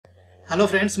Hello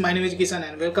friends, my name is Kisan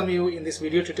and welcome you in this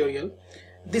video tutorial.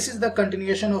 This is the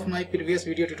continuation of my previous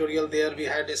video tutorial. There we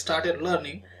had started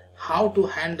learning how to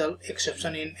handle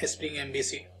exception in Spring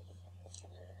MVC.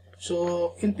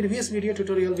 So in previous video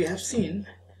tutorial we have seen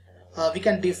we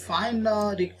can define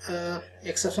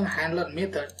exception handler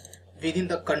method within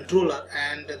the controller,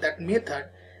 and that method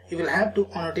you will have to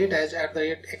annotate as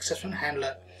 @exception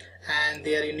handler, and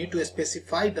there you need to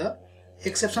specify the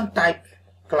exception type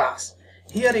class.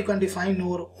 Here you can define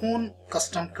your own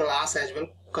custom class as well,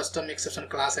 custom exception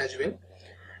class as well.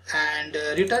 And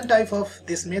return type of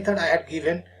this method I had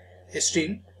given a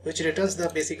string which returns the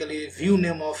basically view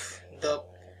name of the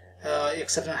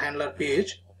exception handler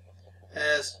page.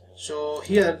 So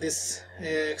here this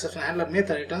exception handler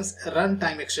method returns a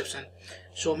runtime exception.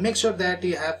 So make sure that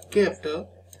you have kept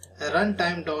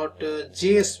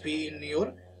runtime.jsp in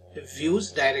your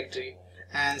views directory,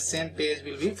 and same page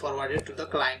will be forwarded to the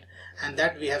client, and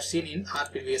that we have seen in our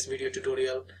previous video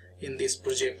tutorial in this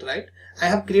project, right? I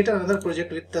have created another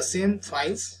project with the same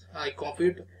files. I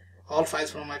copied all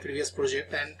files from my previous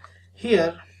project, and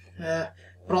here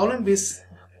problem with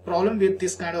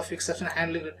this kind of exception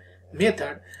handling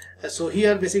method. So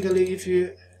here basically if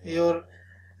your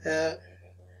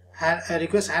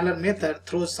request handler method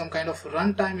throws some kind of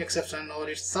runtime exception or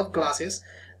its subclasses,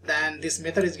 then this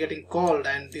method is getting called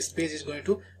and this page is going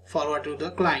to forward to the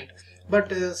client.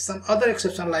 But some other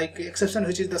exception, like exception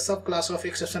which is the subclass of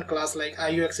exception class, like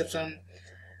IO exception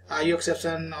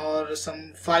or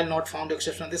some file not found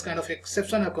exception, this kind of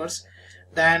exception occurs,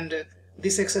 then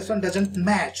this exception doesn't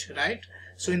match, right?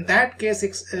 So in that case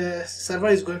server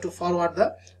is going to forward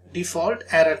the default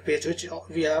error page, which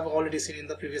we have already seen in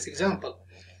the previous example,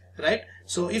 right?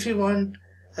 So if you want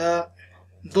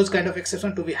those kind of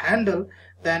exception to be handled,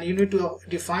 then you need to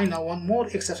define one more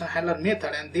exception handler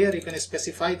method, and there you can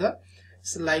specify the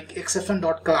like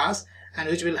exception.class, and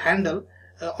which will handle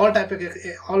all type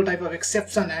of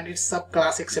exception and its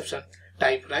subclass exception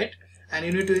type, right? And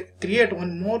you need to create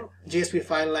one more JSP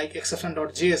file like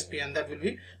exception.jsp, and that will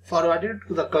be forwarded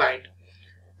to the client,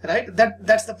 right?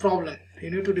 That's the problem. You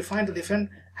need to define the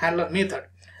different handler method,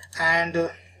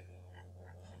 and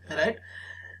right,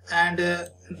 and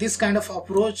this kind of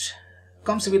approach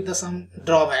comes with some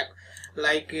drawback,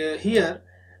 like here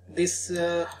this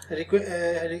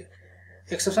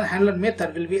exception handler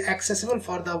method will be accessible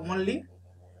for the only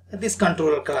this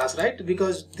controller class, right?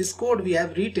 Because this code we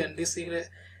have written, this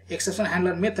exception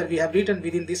handler method we have written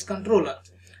within this controller,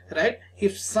 right?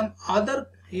 If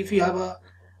you have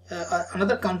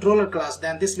another controller class,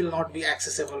 then this will not be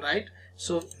accessible, right?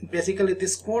 So basically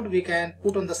this code we can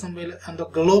put on the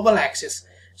global access,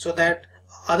 so that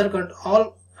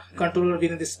all controller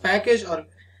within this package or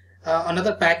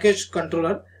another package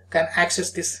controller can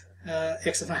access this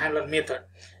exception handler method.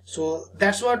 So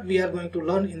that's what we are going to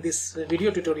learn in this video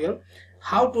tutorial,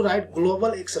 how to write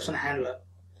global exception handler.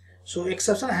 So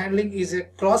exception handling is a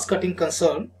cross-cutting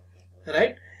concern,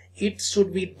 right? It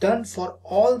should be done for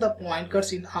all the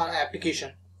pointers in our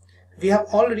application. We have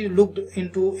already looked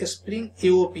into a Spring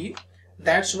AOP.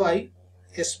 That's why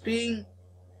a Spring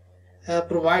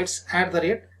provides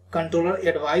 @controller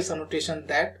advice annotation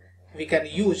that we can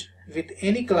use with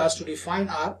any class to define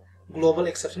our global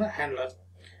exception handler.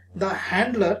 The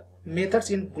handler methods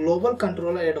in global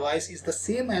controller advice is the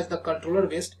same as the controller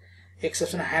based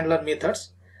exception handler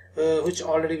methods, which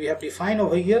already we have defined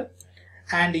over here,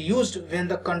 and used when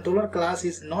the controller class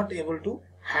is not able to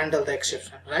handle the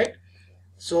exception, right?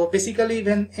 So basically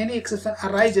when any exception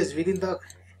arises within the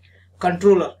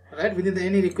controller, right, within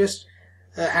any request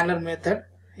handler method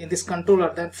in this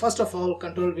controller, then first of all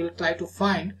controller will try to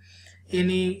find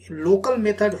any local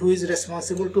method who is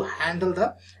responsible to handle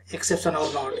the exception or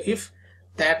not. If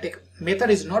that method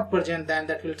is not present, then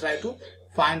that will try to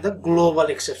find the global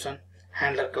exception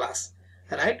handler class,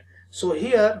 right? So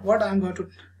here what I'm going to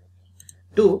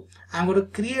do, I'm going to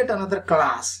create another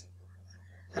class,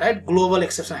 right, global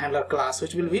exception handler class,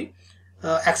 which will be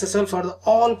accessible for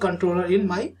all controller in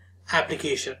my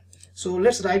application. So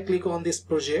let's right click on this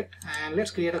project and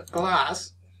let's create a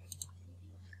class.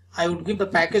 I would give the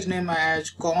package name as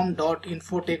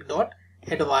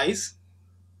com.infotech.advice.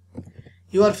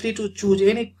 You are free to choose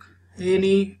any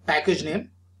package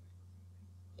name,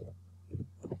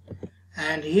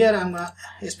 and here I'm gonna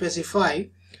specify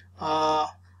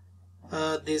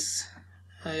this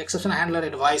exception handler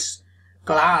advice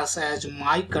class as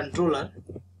my controller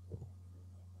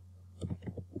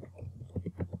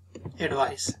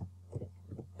advice.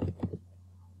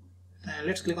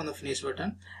 Let's click on the finish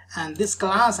button, and this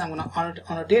class I'm going to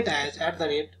annotate as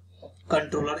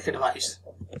 @controller advice.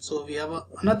 So we have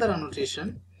another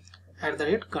annotation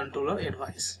 @controller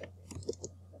advice.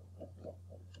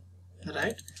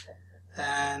 right?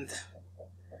 And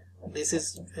this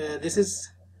is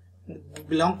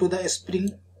belong to the Spring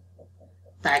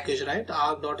package, right?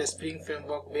 arc.spring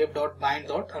framework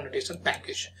web.bind.annotation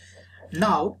package.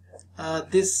 Now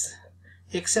this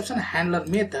exception handler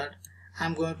method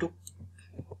I'm going to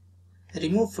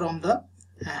remove from the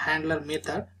handler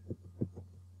method,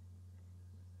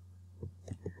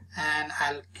 and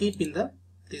I'll keep in the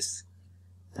this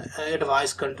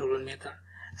advice controller method,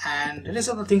 and the rest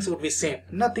of the things would be same,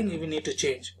 nothing we need to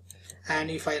change. And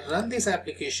if I run this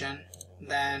application,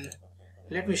 then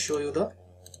let me show you the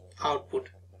output.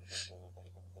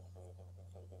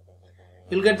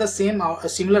 You'll get the same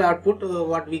similar output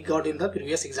what we got in the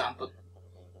previous example,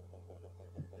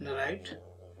 right?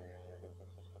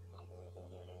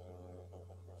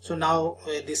 So now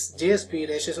this JSP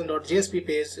registration.jsp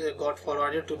page got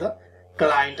forwarded to the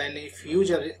client, and if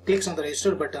user clicks on the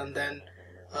register button, then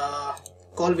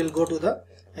call will go to the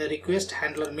request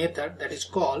handler method that is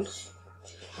called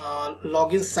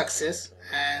login success,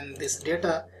 and this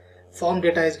data form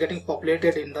data is getting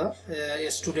populated in the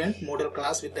student model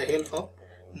class with the help of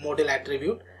model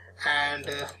attribute, and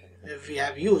we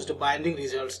have used binding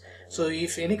results. So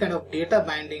if any kind of data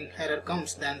binding error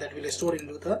comes, then that will store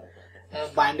into the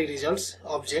binding results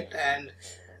object. And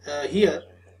here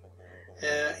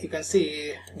you can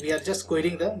see we are just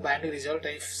querying the binding result.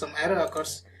 If some error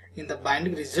occurs in the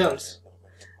binding results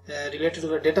related to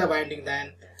the data binding,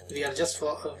 then we are just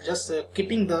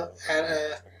keeping the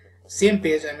same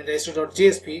page, I mean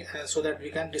register.jsp, so that we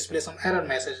can display some error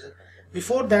message.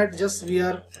 Before that, just we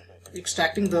are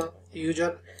extracting the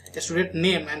user student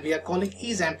name, and we are calling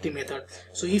isEmpty method.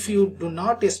 So if you do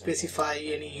not specify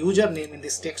any username in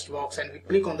this text box, and we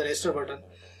click on the register button,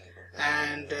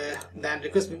 and then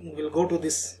request will go to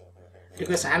this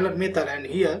request handler method, and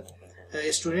here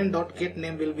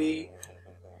student.getName will be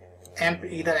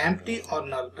either empty or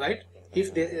null, right?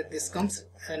 If this comes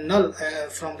null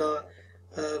from the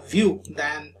view,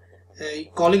 then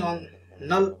calling on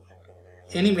null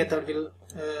any method will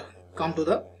come to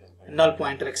the null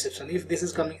pointer exception. If this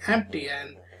is coming empty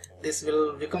and this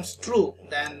will becomes true,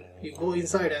 then you go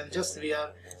inside and just we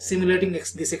are simulating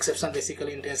this exception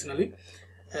basically intentionally,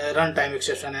 runtime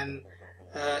exception, and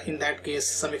in that case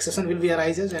some exception will be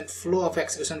arises and flow of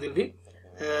execution will be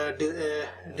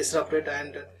disrupted,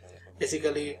 and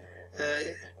basically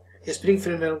Spring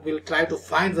framework will try to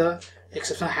find the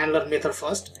exception handler method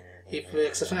first. If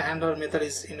exception handler method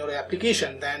is in your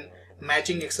application, then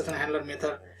matching exception handler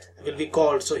method will be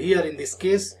called. So here in this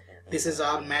case, this is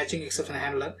our matching exception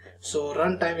handler. So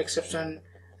runtime exception,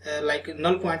 like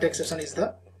null pointer exception, is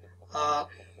the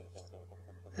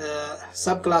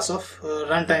subclass of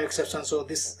runtime exception. So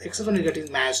this exception is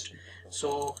getting matched.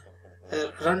 So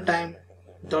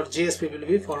runtime.jsp will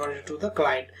be forwarded to the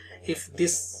client.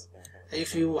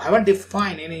 If you haven't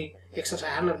defined any exception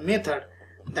handler method,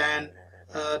 then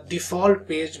default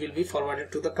page will be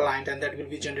forwarded to the client, and that will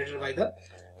be generated by the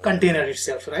container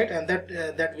itself, right? And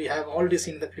that we have already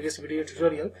seen in the previous video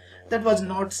tutorial. That was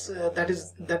not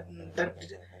that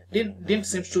didn't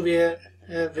seem to be a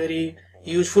very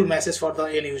useful message for the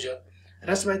end user.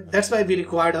 That's why we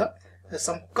required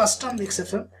some custom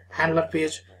exception handler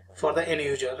page for the end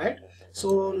user, right?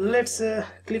 So let's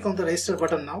click on the register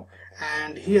button now,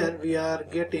 and here we are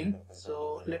getting,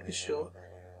 so let me show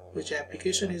which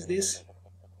application is this.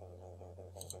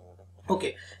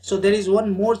 Okay, so there is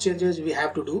one more changes we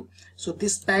have to do. So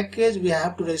this package we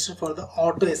have to register for the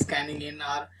auto scanning in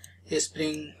our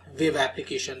Spring web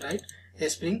application, right?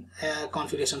 Spring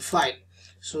configuration file.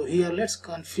 So here let's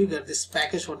configure this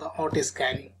package for the auto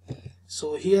scanning.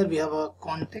 So here we have a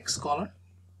context colon,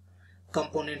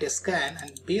 component scan,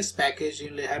 and base package.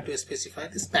 You will have to specify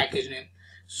this package name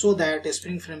so that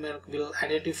Spring framework will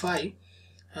identify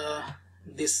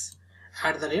this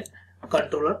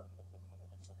 @controller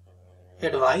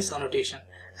advice annotation.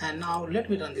 And now let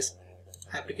me run this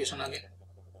application again.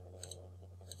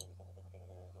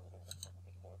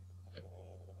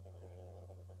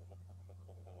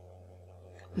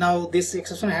 Now this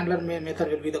exception handler method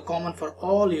will be the common for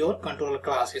all your controller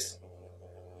classes,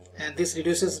 and this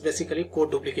reduces basically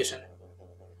code duplication.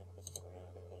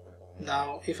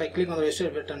 Now if I click on the register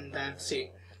button, then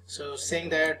see, so saying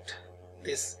that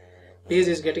this page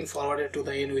is getting forwarded to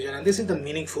the end user, and this is the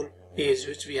meaningful page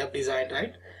which we have designed,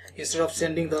 right? Instead of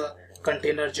sending the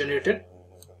container generated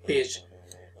page.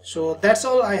 So that's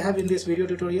all I have in this video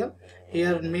tutorial.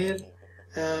 Here main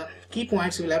key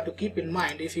points you will have to keep in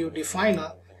mind. If you define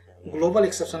a global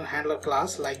exception handler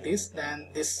class like this, then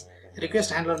this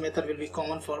request handler method will be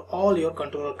common for all your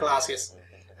controller classes,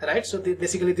 right? So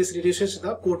basically this reduces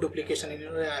the code duplication in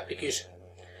your application.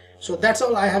 So that's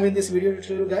all I have in this video to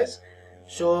tell you guys.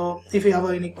 So if you have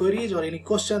any queries or any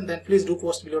question, then please do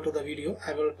post below to the video.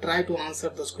 I will try to answer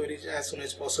those queries as soon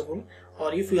as possible.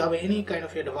 Or if you have any kind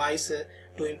of advice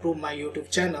to improve my YouTube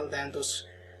channel, then those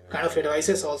kind of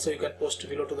advices also you can post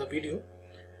below to the video.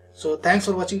 So thanks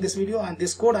for watching this video, and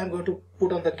this code I'm going to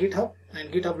put on the GitHub,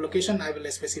 and GitHub location I will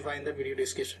specify in the video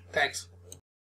description. Thanks.